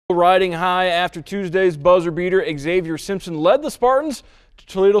Riding high after Tuesday's buzzer beater, Xavier Simpson led the Spartans to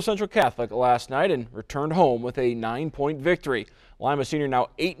Toledo Central Catholic last night and returned home with a 9-point victory. Lima senior, now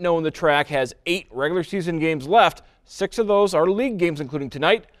 8-0 in the track, has 8 regular season games left. 6 of those are league games, including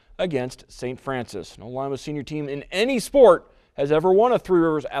tonight against St. Francis. No Lima senior team in any sport has ever won a Three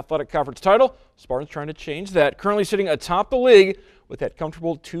Rivers Athletic Conference title. Spartans trying to change that, currently sitting atop the league with that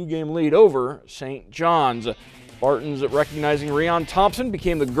comfortable 2-game lead over St. John's. Spartans recognizing Rion Thompson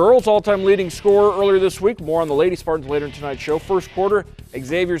became the girls' all-time leading scorer earlier this week. More on the Lady Spartans later in tonight's show. First quarter,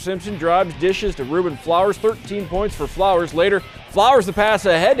 Xavier Simpson drives, dishes to Ruben Flowers. 13 points for Flowers. Later, Flowers the pass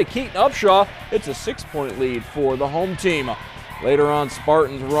ahead to Keaton Upshaw. It's a 6-point lead for the home team. Later on,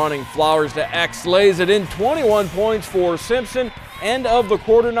 Spartans running. Flowers to X, lays it in. 21 points for Simpson. End of the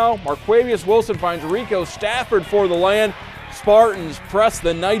quarter now. Marquavius Wilson finds Rico Stafford for the land. Spartans press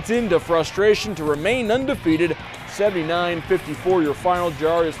the Knights into frustration to remain undefeated. 79-54 your final.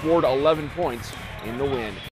 Jarius Ward 11 points in the win.